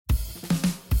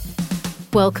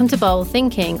Welcome to Bold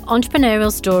Thinking,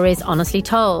 entrepreneurial stories honestly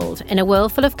told. In a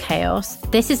world full of chaos,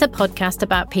 this is a podcast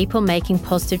about people making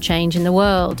positive change in the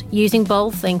world, using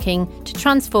bold thinking to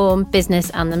transform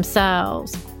business and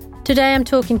themselves. Today I'm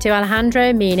talking to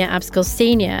Alejandro Mina Abascal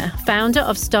Sr., founder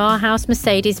of Star House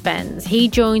Mercedes-Benz. He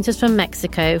joins us from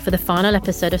Mexico for the final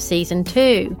episode of Season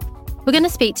 2. We're going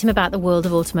to speak to him about the world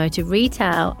of automotive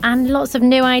retail and lots of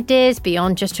new ideas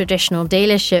beyond just traditional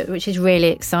dealership, which is really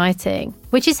exciting,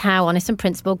 which is how Honest and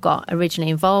Principled got originally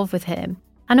involved with him.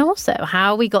 And also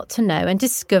how we got to know and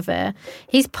discover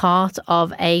he's part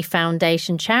of a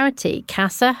foundation charity,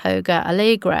 Casa Hogar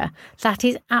Alegra, that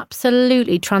is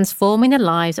absolutely transforming the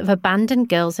lives of abandoned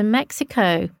girls in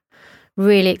Mexico.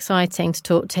 Really exciting to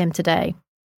talk to him today.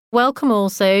 Welcome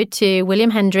also to William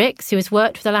Hendricks, who has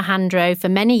worked with Alejandro for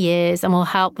many years and will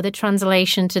help with the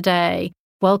translation today.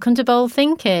 Welcome to Bold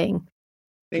Thinking.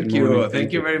 Thank you.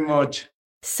 Thank you very much.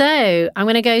 So I'm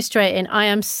going to go straight in. I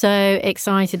am so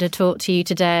excited to talk to you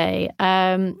today.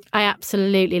 I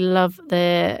absolutely love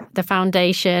the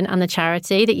foundation and the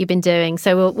charity that you've been doing.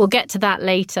 So we'll get to that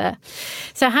later.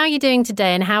 So how are you doing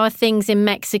today and how are things in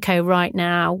Mexico right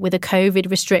now with the COVID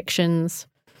restrictions?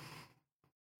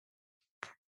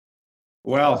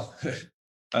 Well,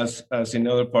 as in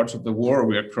other parts of the world,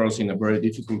 we are crossing a very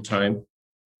difficult time.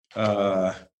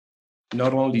 Not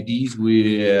only this,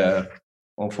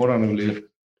 unfortunately,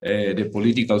 the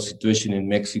political situation in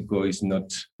Mexico is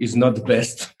not the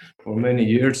best for many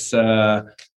years.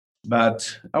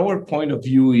 But our point of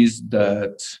view is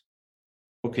that,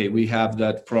 okay, we have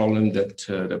that problem that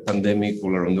the pandemic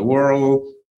all around the world,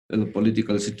 the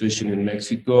political situation in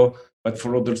Mexico. But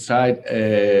for other side,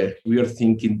 we are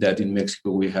thinking that in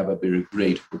Mexico we have a very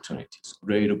great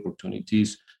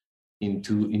opportunities in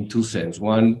two sense.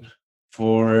 One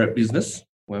for business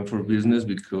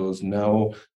because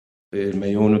now, in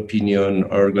my own opinion,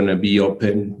 are going to be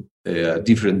open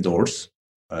different doors,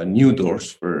 new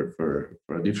doors for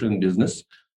a different business.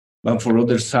 But for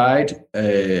other side,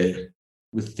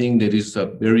 we think that is a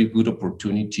very good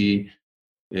opportunity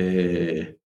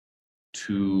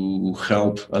to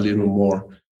help a little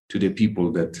more to the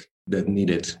people that need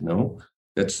it. No,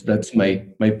 that's my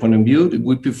point of view.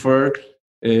 We prefer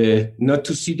not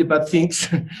to see the bad things.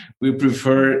 We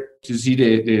prefer to see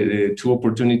the two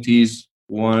opportunities: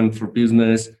 one for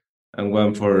business and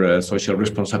one for social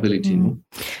responsibility. Mm.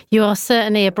 You are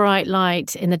certainly a bright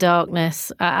light in the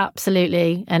darkness,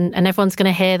 absolutely, and everyone's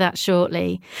going to hear that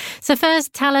shortly. So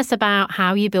first, tell us about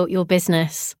how you built your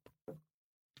business.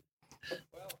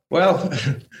 Well,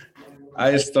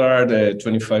 I started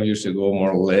 25 years ago,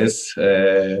 more or less,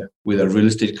 with a real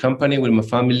estate company with my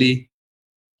family.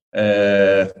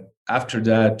 After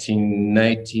that, in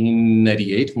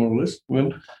 1998, more or less,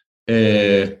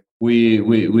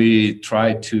 we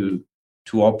tried to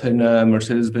open a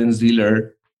Mercedes-Benz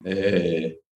dealer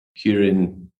here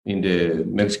in the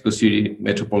Mexico City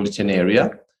metropolitan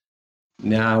area.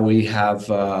 Now we have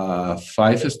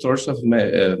 5 stores of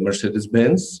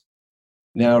Mercedes-Benz.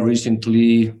 Now,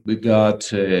 recently, we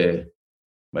got,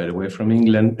 by the way, from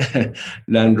England,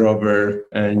 Land Rover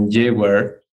and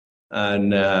Jaguar,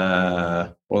 and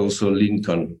also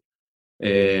Lincoln,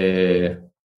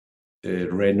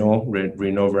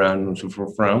 Renault brand, also for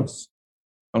France.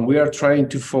 And we are trying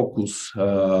to focus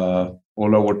all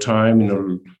our time and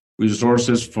our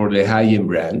resources for the high-end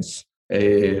brands.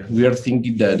 We are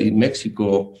thinking that in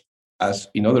Mexico, as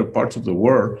in other parts of the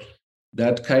world,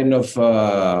 that kind of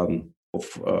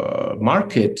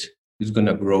market is going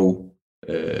to grow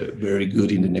very good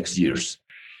in the next years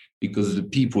because the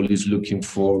people is looking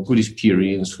for good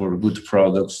experience, for good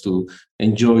products to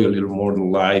enjoy a little more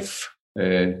life.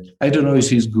 I don't know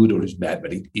if it's good or it's bad,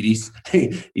 but it is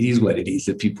it is what it is.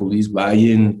 The people is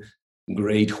buying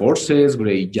great horses,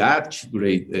 great yachts,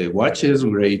 great watches,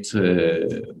 great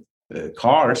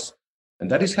cars, and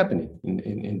that is happening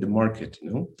in the market, you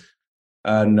know.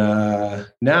 And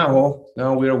now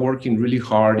we are working really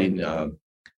hard in a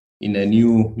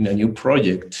new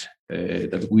project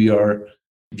that we are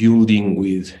building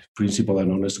with Principled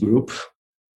and Honest Group.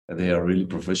 They are really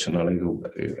professional. I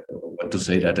want to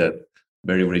say that a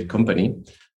very great company.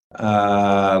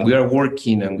 We are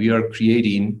working and we are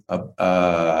creating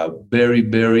a very,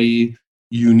 very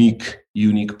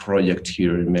unique project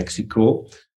here in Mexico.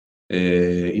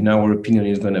 In our opinion,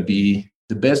 it's going to be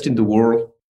the best in the world.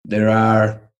 There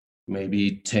are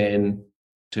maybe 10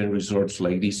 resorts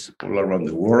like this all around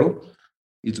the world.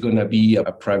 It's going to be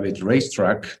a private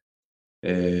racetrack.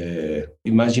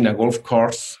 Imagine a golf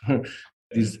course.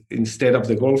 Instead of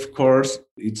the golf course,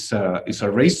 it's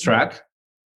a racetrack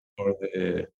for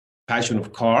the passion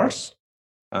of cars.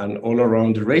 And all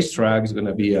around the racetrack is going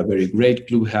to be a very great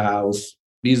clubhouse,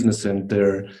 business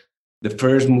center, the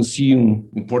first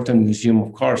important museum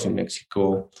of cars in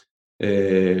Mexico.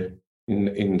 In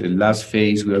the last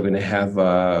phase, we are going to have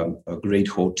a great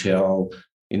hotel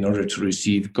in order to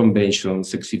receive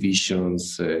conventions,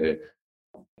 exhibitions,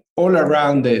 all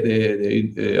around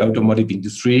the automotive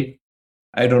industry.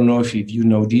 I don't know if you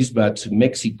know this, but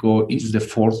Mexico is the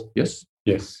fourth, yes?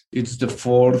 Yes. It's the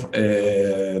fourth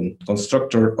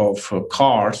constructor of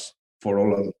cars for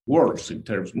all of the world in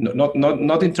terms,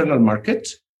 not internal market,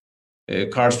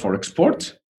 cars for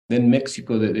export. Then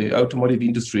Mexico, the automotive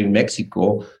industry in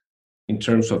Mexico, in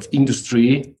terms of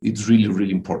industry, it's really,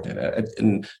 really important.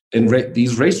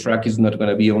 This racetrack is not going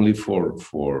to be only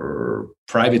for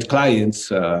private clients,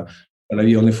 going to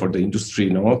be only for the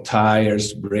industry,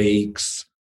 tires, brakes,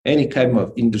 any kind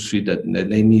of industry that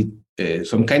they need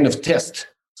some kind of test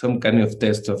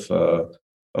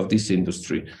of this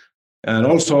industry. And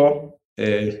also,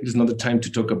 it's not the time to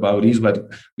talk about this,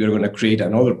 but we are going to create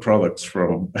another products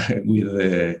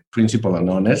with Principal and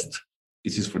Honest.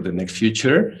 This is for the next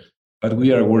future. But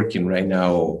we are working right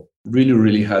now really,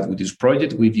 really hard with this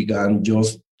project. We began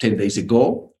just 10 days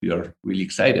ago. We are really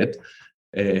excited.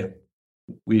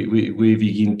 We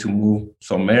begin to move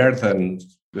some earth and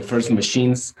the first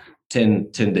machines 10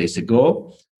 days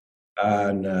ago.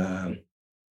 And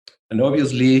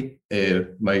obviously,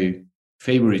 my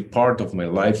favorite part of my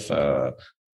life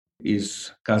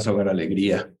is Casa Hogar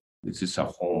Alegría. This is a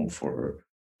home for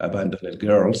abandoned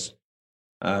girls.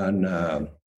 And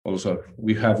also,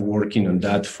 we have working on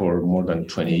that for more than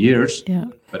 20 years,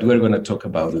 but we're going to talk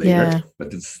about later. Yeah.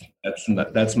 But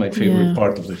that's my favorite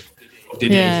part of the day.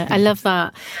 Yeah, I love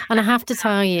that. And I have to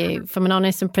tell you, from an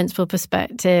Honest and Principal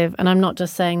perspective, and I'm not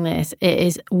just saying this, it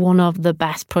is one of the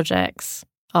best projects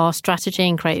our strategy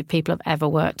and creative people have ever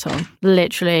worked on.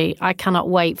 Literally, I cannot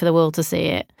wait for the world to see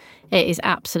it. It is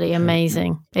absolutely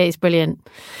amazing. It is brilliant.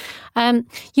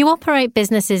 You operate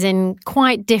businesses in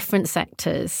quite different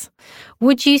sectors.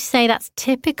 Would you say that's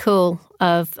typical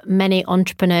of many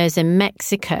entrepreneurs in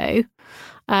Mexico?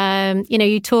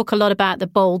 You talk a lot about the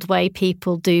bold way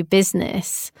people do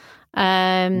business,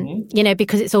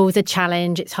 because it's always a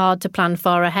challenge. It's hard to plan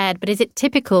far ahead. But is it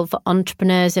typical for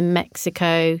entrepreneurs in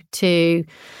Mexico to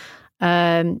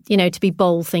be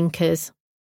bold thinkers?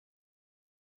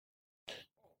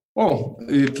 Well,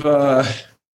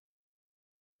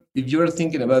 if you're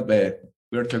thinking about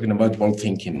we're talking about bold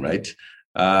thinking, right?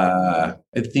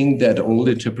 I think that all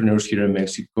the entrepreneurs here in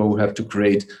Mexico have to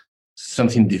create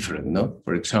something different, no?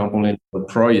 For example, in our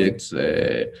projects,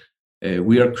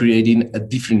 we are creating a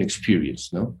different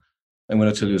experience, no? I'm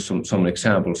going to tell you some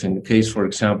examples. In the case, for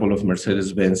example, of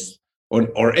Mercedes-Benz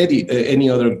or any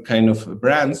other kind of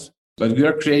brands, but we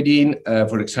are creating,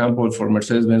 for example, for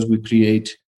Mercedes-Benz, we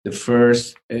create the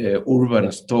first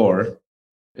urban store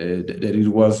that it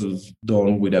was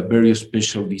done with a very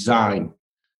special design.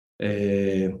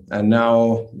 And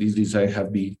now this design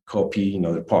have been copied in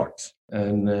other parts.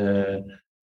 And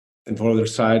for the other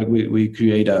side, we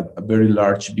create a very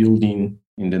large building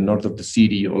in the north of the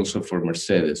city, also for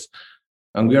Mercedes.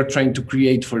 And we are trying to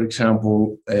create, for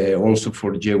example, also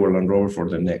for Jaguar Land Rover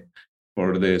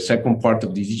for the second part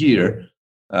of this year,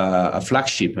 a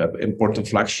flagship, an important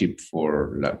flagship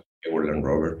for Jaguar Land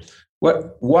Rover.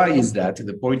 Why is that?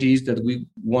 The point is that we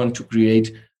want to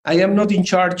create. I am not in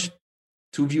charge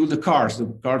to view the cars. The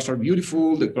cars are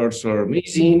beautiful. The cars are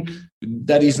amazing.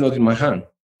 That is not in my hand.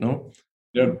 No,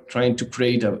 they're trying to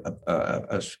create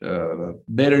a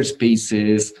better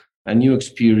spaces, a new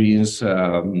experience,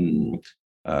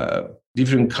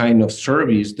 different kind of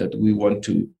service that we want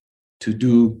to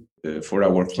do for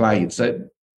our clients. I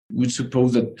would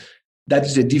suppose that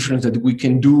is the difference that we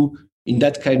can do in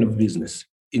that kind of business.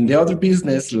 In the other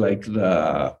business, like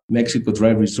the Mexico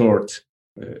Drive Resort,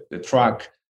 the track,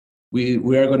 we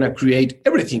are going to create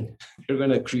everything. We're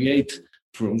going to create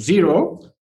from zero.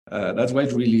 That's why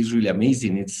it really is really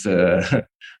amazing. It's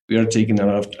we are taking a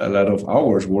lot of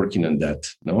hours working on that.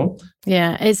 No.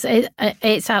 Yeah,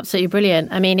 it's absolutely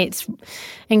brilliant. I mean, it's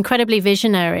incredibly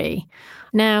visionary.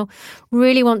 Now,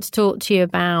 really want to talk to you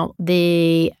about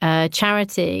the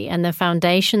charity and the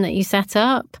foundation that you set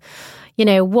up.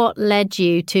 What led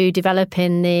you to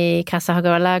developing the Casa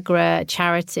Hogar Alegría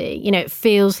charity? It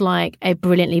feels like a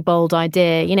brilliantly bold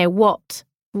idea. What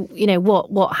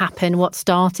happened? What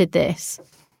started this?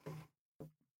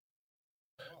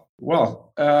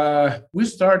 Well, we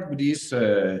started with this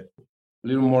a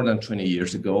little more than 20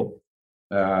 years ago.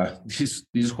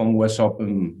 This home was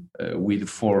open with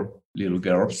 4 little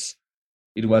girls.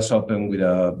 It was open with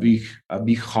a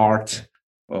big heart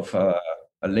of a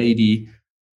lady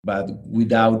but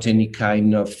without any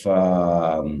kind of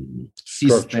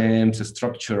systems,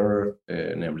 structure,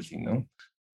 and everything. No,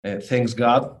 thanks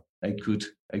God, I could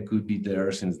be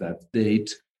there since that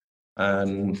date.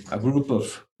 And a group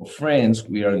of friends,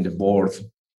 we are in the board,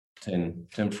 10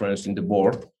 friends in the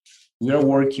board. We are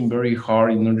working very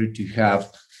hard in order to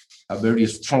have a very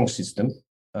strong system,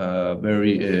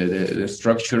 the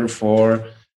structure for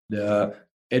the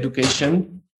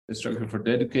education,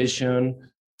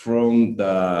 from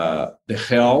the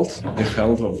health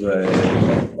of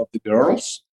the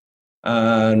girls,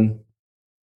 and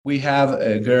we have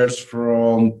girls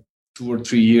from 2 or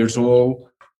 3 years old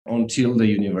until the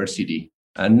university,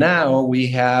 and now we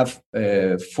have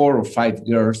 4 or 5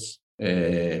 girls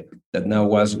that now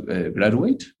was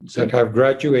graduate. That have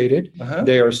graduated. Uh-huh.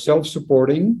 They are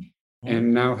self-supporting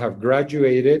and now have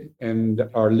graduated and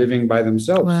are living by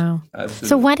themselves. Wow.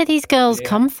 So where do these girls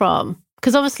come from?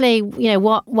 Because obviously, you know,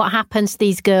 what happens to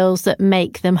these girls that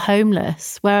make them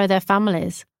homeless? Where are their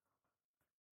families?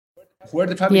 Where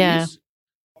the family is?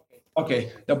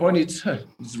 Okay, the point is,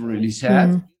 it's really sad.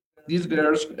 Mm. These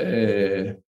girls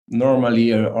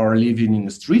normally are living in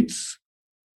the streets,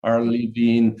 are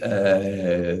living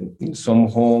in some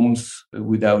homes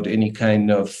without any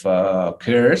kind of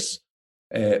cares.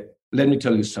 Let me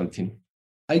tell you something.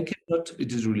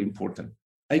 It is really important.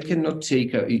 I cannot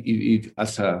take,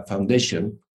 as a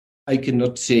foundation, I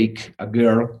cannot take a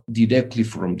girl directly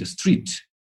from the street.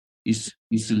 It's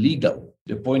illegal.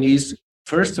 The point is,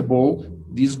 first of all,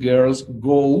 these girls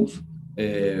go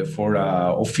for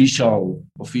an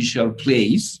official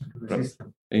place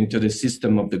into the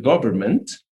system of the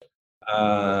government.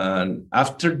 And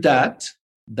after that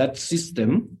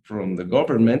system from the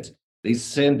government, they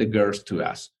send the girls to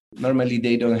us. Normally,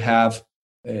 they don't have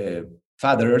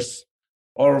fathers,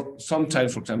 or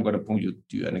sometimes, for example, I'm going to point you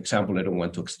to an example. I don't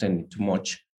want to extend it too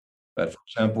much. But for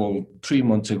example, 3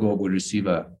 months ago, we received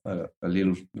a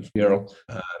little girl,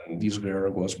 and this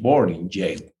girl was born in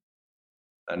jail.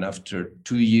 And after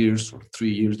 2 years or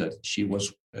 3 years that she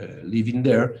was living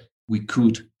there, we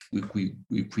could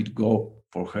go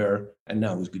for her, and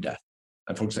now it's with us.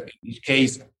 And for example, in this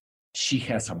case, she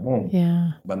has a mom,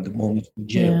 but the mom is in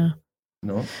jail. Yeah.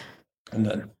 No, and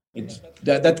then it's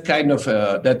that kind of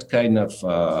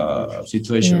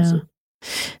situations. Yeah.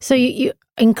 So you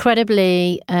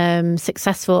incredibly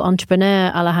successful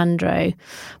entrepreneur, Alejandro,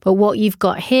 but what you've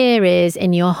got here is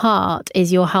in your heart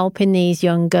is you're helping these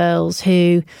young girls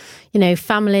who, you know,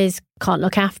 families can't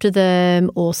look after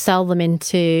them or sell them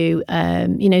into,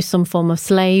 some form of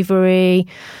slavery,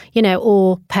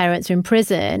 or parents are in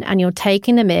prison, and you're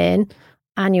taking them in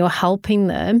and you're helping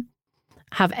them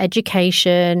have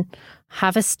education,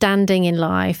 have a standing in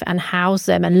life, and house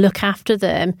them and look after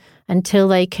them until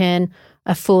they can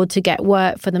afford to get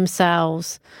work for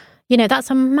themselves.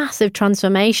 That's a massive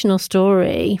transformational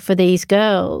story for these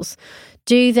girls.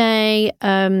 Do they,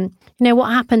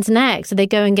 what happens next? Do they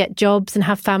go and get jobs and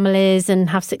have families and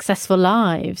have successful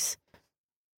lives?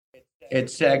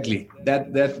 Exactly.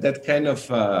 That kind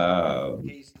of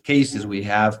cases we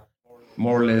have,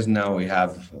 more or less now we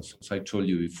have, as I told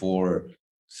you before,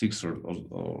 6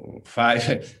 or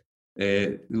 5.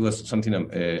 It was something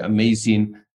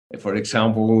amazing. For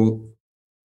example,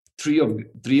 three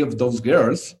of those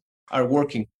girls are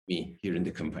working with me here in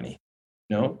the company.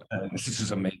 This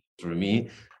is amazing for me.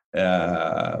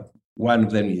 One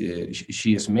of them,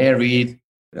 she is married.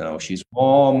 She's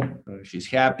mom. She's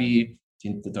happy.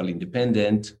 She's totally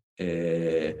independent.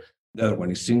 The other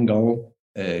one is single.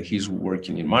 He's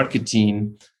working in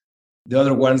marketing. The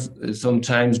other ones,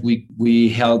 sometimes we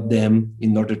help them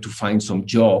in order to find some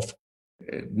job.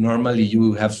 Normally,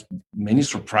 you have many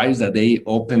surprises that they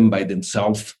open by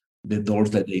themselves the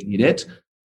doors that they needed.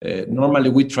 Normally,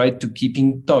 we try to keep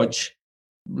in touch,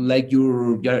 like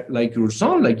your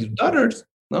son, like your daughters.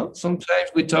 No, sometimes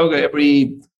we talk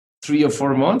every 3 or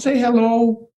 4 months. Hey,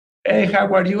 hello. Hey,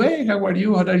 how are you? Hey, how are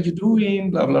you? How are you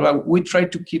doing? Blah blah blah. We try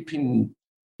to keep in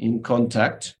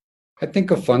contact. I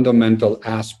think a fundamental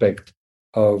aspect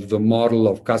of the model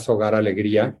of Casa Hogar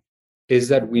Alegría is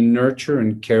that we nurture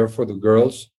and care for the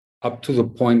girls up to the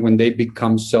point when they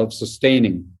become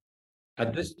self-sustaining.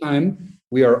 At this time,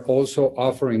 we are also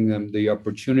offering them the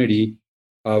opportunity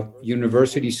of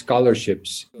university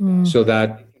scholarships so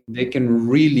that they can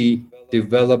really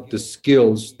develop the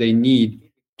skills they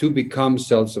need to become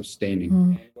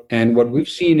self-sustaining. And what we've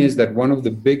seen is that one of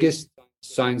the biggest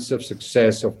signs of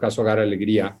success of Casa Hogar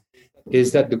Alegría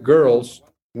is that the girls,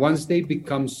 once they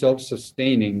become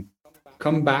self-sustaining,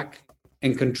 come back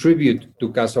and contribute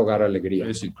to Casa Hogar Alegría.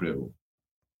 That's incredible.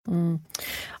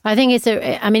 I think it's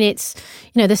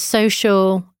the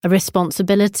social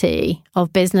responsibility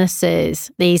of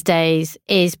businesses these days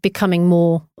is becoming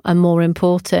more and more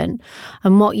important.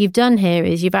 And what you've done here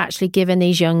is you've actually given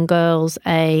these young girls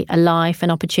a life,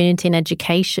 an opportunity, an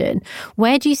education.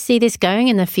 Where do you see this going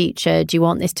in the future? Do you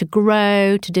want this to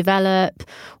grow, to develop?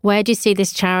 Where do you see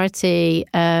this charity,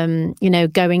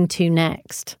 going to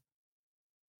next?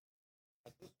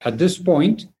 At this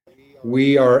point,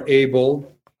 we are able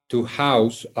to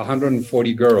house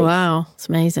 140 girls. Wow, it's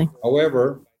amazing.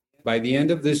 However, by the end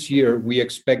of this year, we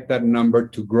expect that number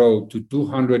to grow to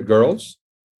 200 girls.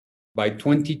 By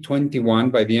 2021,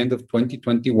 by the end of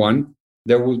 2021,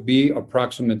 there will be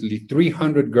approximately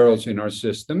 300 girls in our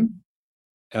system.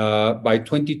 By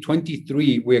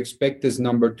 2023, we expect this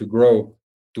number to grow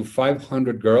to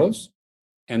 500 girls.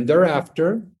 And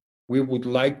thereafter, we would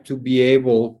like to be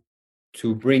able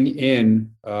to bring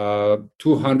in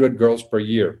 200 girls per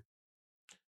year.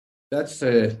 Let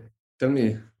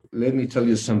me tell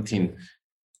you something.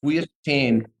 We have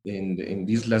seen in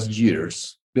these last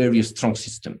years very strong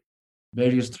system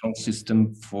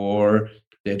for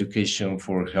the education,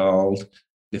 for health,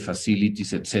 the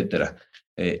facilities, etc.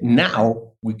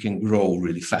 Now we can grow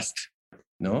really fast.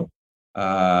 No,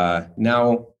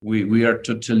 now we are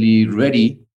totally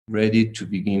ready to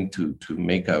begin to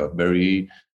make a very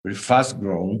very fast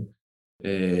growth,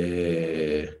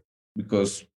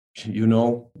 because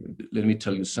let me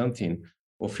tell you something.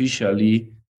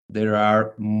 Officially, there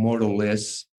are more or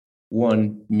less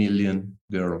 1 million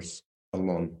girls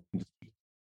alone.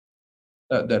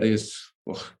 That is,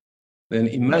 then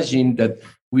imagine that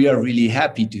we are really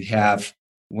happy to have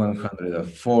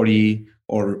 140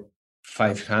 or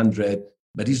 500,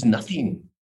 but it's nothing.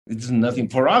 It's nothing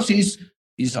for us.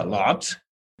 Is a lot.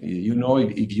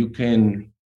 If you can.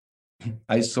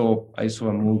 I saw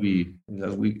a movie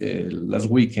last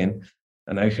weekend,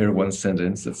 and I heard one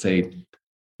sentence that said,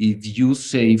 "If you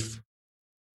save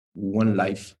one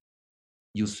life,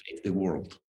 you save the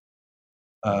world."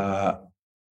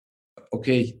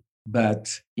 Okay,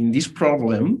 but in this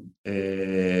problem,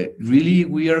 really,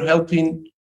 we are helping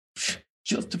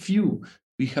just a few.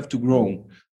 We have to grow.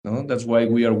 No, that's why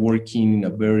we are working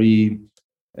a very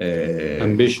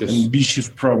ambitious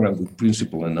program with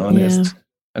Principled and Honest. Yeah.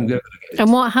 And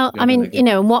what help?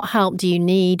 What help do you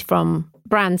need from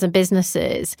brands and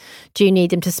businesses? Do you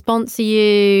need them to sponsor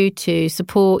you, to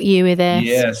support you with this?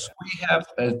 Yes, we have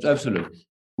absolutely.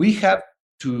 We have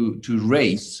to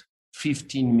raise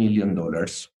 $15 million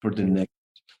for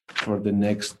the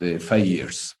next 5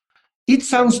 years. It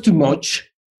sounds too much,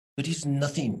 but it's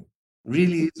nothing.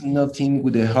 Really, it's nothing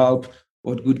with the help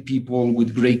of good people,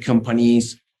 with great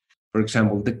companies. For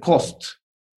example, the cost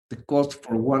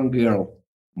for one girl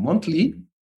monthly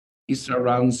is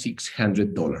around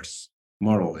 $600,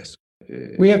 more or less.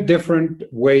 We have different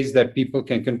ways that people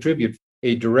can contribute.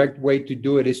 A direct way to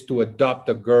do it is to adopt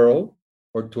a girl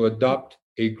or to adopt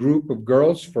a group of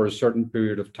girls for a certain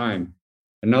period of time.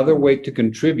 Another way to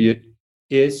contribute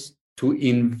is to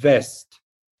invest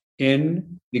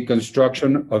in the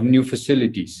construction of new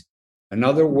facilities.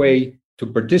 Another way to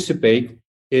participate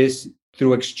is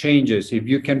through exchanges. If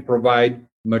you can provide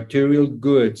material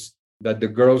goods that the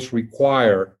girls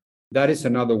require, that is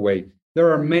another way.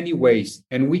 There are many ways,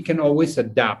 and we can always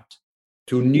adapt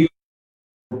to new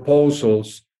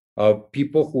proposals of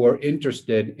people who are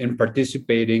interested in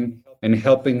participating and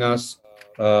helping us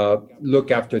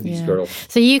look after these girls.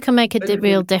 So you can make a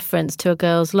real difference to a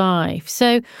girl's life.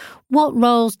 So what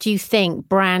roles do you think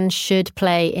brands should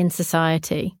play in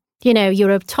society? You're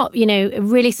a top, a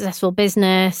really successful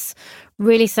business,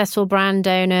 really successful brand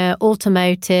owner,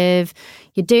 automotive,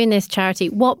 you're doing this charity.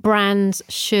 What role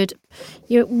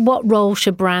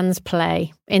should brands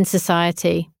play in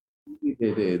society?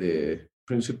 The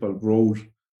principal role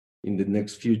in the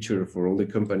next future for all the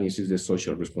companies is the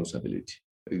social responsibility.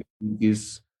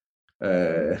 Is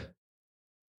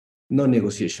no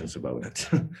negotiations about it.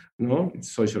 No,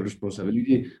 it's social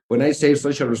responsibility. When I say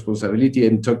social responsibility,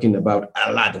 I'm talking about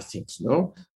a lot of things.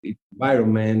 No, the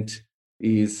environment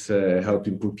is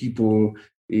helping poor people,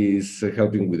 is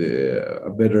helping with a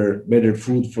better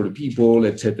food for the people,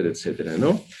 etc., etc.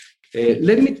 No,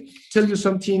 let me tell you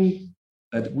something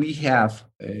that we have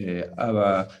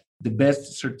the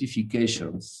best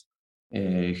certifications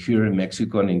here in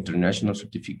Mexico and international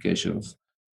certifications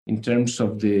in terms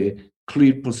of the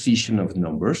clear position of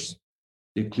numbers,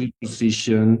 the clear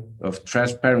position of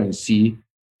transparency,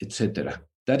 etc.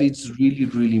 That is really,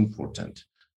 really important,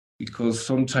 because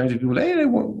sometimes people say, hey, I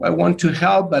want to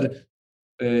help, but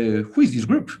who is this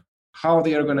group? How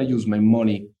they are going to use my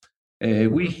money?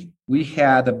 We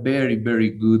had a very,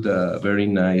 very good, very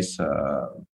nice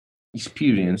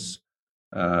experience.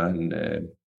 And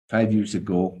 5 years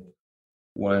ago,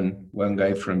 one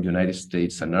guy from the United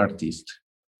States, an artist,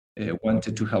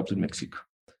 wanted to help in Mexico,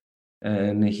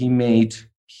 and he made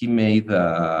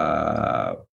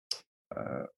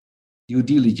due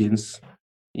diligence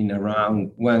in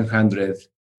around 100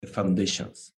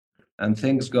 foundations, and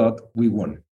thanks God we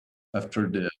won. After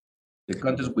the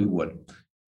contest, we won.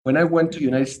 When I went to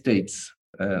United States,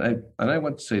 and I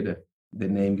want to say the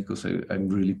name because I'm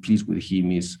really pleased with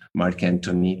him, is Mark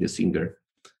Anthony, the singer,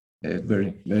 a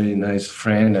very, very nice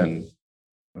friend, and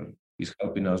he's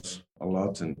helping us a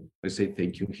lot, and I say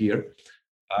thank you here.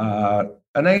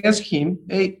 And I asked him,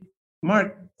 hey,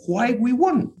 Mark, why we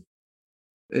won?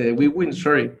 We win,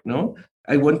 sorry, no?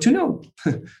 I want to know.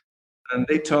 And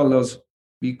they told us,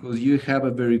 because you have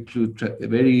a very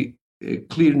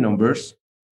clear numbers,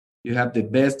 you have the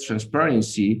best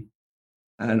transparency,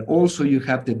 and also you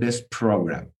have the best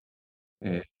program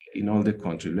in all the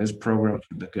country, best program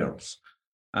for the girls.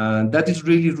 And that is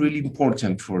really, really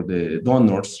important for the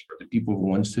donors, for the people who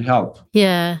wants to help.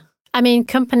 Yeah. I mean,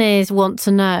 companies want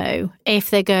to know if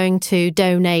they're going to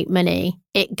donate money,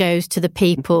 it goes to the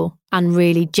people and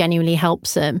really genuinely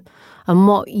helps them. And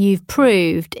what you've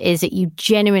proved is that you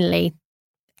genuinely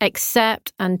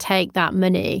accept and take that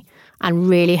money and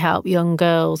really help young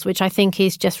girls, which I think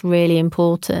is just really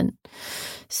important.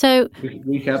 So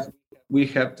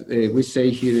we say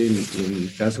here in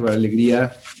Casa Guara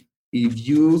Alegría, if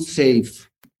you save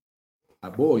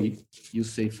a boy, you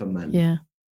save a man. Yeah.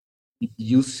 If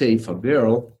you save a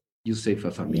girl, you save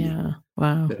a family. Yeah.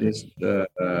 Wow. That is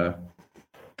that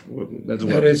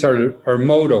is our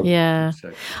motto. Yeah.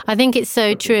 Exactly. I think it's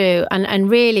so true. And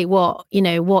really what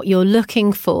you're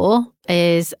looking for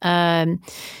is,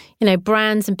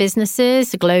 brands and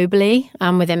businesses globally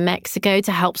and within Mexico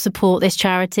to help support this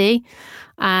charity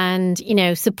and,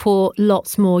 support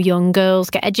lots more young girls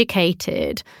get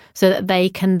educated so that they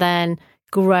can then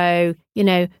grow,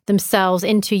 themselves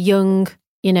into young,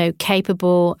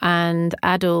 capable and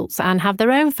adults and have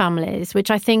their own families,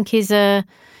 which I think is a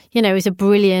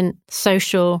brilliant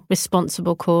social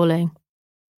responsible calling.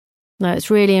 No,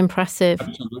 it's really impressive.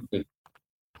 Absolutely.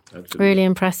 Really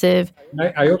impressive.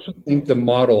 I also think the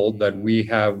model that we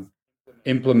have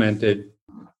implemented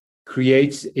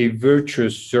creates a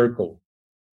virtuous circle.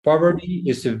 Poverty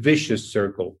is a vicious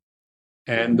circle.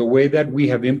 And the way that we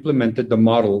have implemented the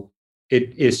model,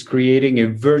 it is creating a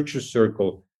virtuous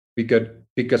circle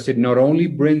because it not only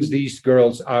brings these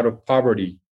girls out of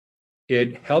poverty,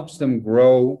 it helps them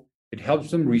grow, it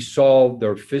helps them resolve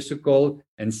their physical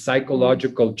and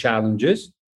psychological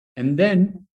challenges, and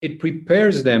then it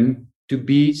prepares them to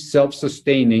be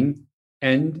self-sustaining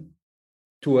and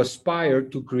to aspire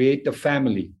to create a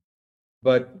family.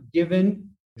 But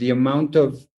given the amount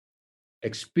of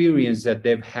experience that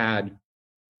they've had,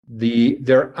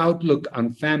 their outlook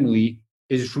on family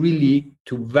is really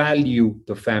to value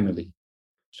the family.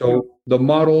 So the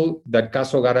model that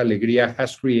Casa Guara Alegría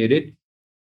has created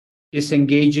is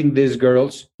engaging these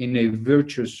girls in a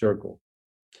virtuous circle.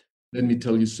 Let me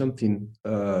tell you something.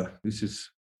 This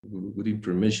is good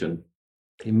information.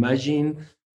 Imagine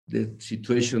the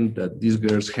situation that these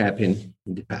girls happened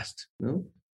in the past, no?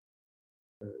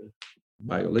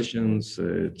 Violations,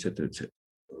 etc., etc.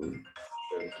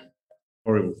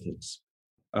 Horrible things.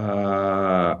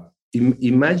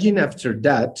 Imagine after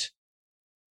that,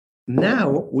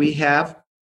 now we have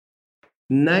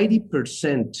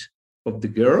 90% of the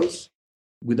girls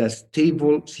with a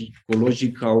stable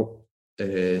psychological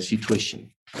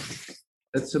situation.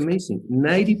 That's amazing.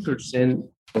 90%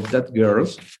 of that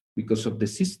girls, because of the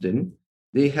system,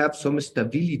 they have some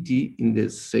stability in the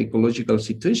psychological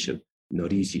situation.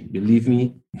 Not easy, believe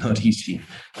me, not easy.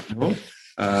 No?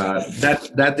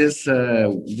 That is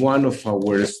one of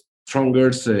our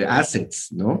strongest assets.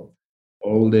 No,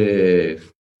 all the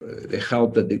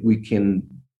help that we can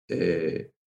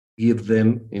give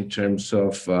them in terms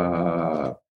of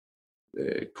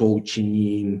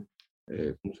coaching,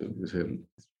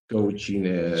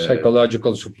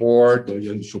 psychological support,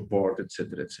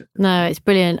 etc., etc. No, it's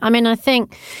brilliant. I mean, I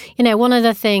think, one of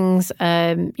the things,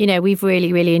 we've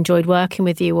really, really enjoyed working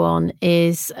with you on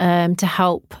is to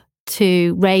help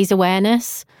to raise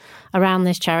awareness around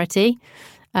this charity,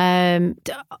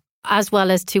 as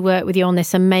well as to work with you on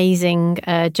this amazing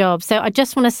job. So I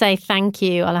just want to say thank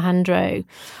you, Alejandro.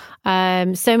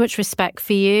 So much respect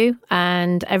for you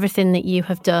and everything that you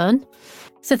have done.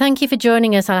 So thank you for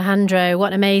joining us, Alejandro. What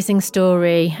an amazing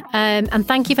story. And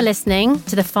thank you for listening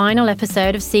to the final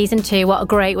episode of Season 2. What a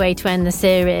great way to end the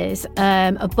series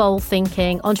of bold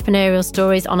thinking, entrepreneurial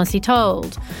stories honestly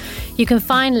told. You can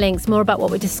find links more about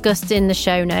what we discussed in the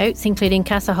show notes, including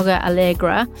Casa Hogar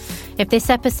Alegra. If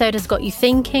this episode has got you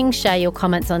thinking, share your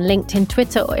comments on LinkedIn,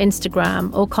 Twitter or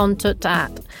Instagram, or contact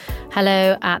at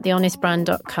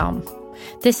hello@thehonestbrand.com.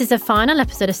 This is the final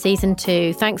episode of Season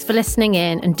 2. Thanks for listening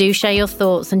in, and do share your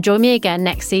thoughts and join me again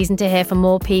next season to hear from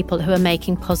more people who are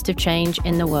making positive change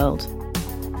in the world.